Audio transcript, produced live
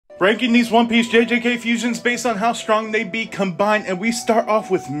Ranking these One Piece JJK Fusions based on how strong they be combined, and we start off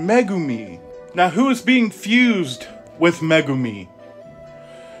with Megumi. Now, who is being fused with Megumi?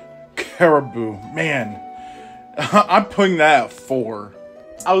 Caribou. Man, I'm putting that at 4.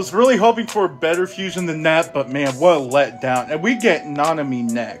 I was really hoping for a better fusion than that, but man, what a letdown. And we get Nanami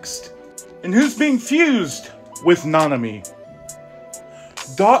next. And who's being fused with Nanami?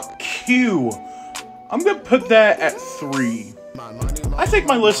 Doc Q. I'm gonna put that at 3. I think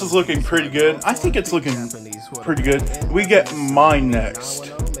my list is looking pretty good. I think it's looking pretty good. We get Mai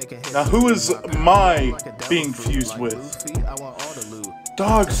next. Now, who is Mai being fused with?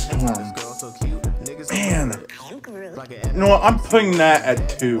 Dogstorm. Man. You know what? I'm putting that at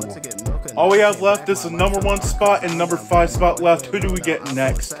 2. All we have left is the number 1 spot and number 5 spot left. Who do we get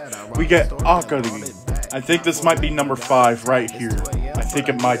next? We get Akari. I think this might be number 5 right here. I think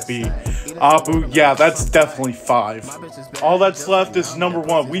it might be. Apu, yeah, that's definitely 5. All that's left is number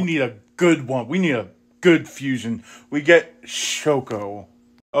 1. We need a good one. We need a good fusion. We get Shoko.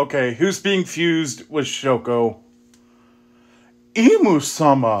 Okay, who's being fused with Shoko?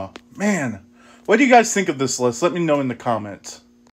 Imu-sama. Man, what do you guys think of this list? Let me know in the comments.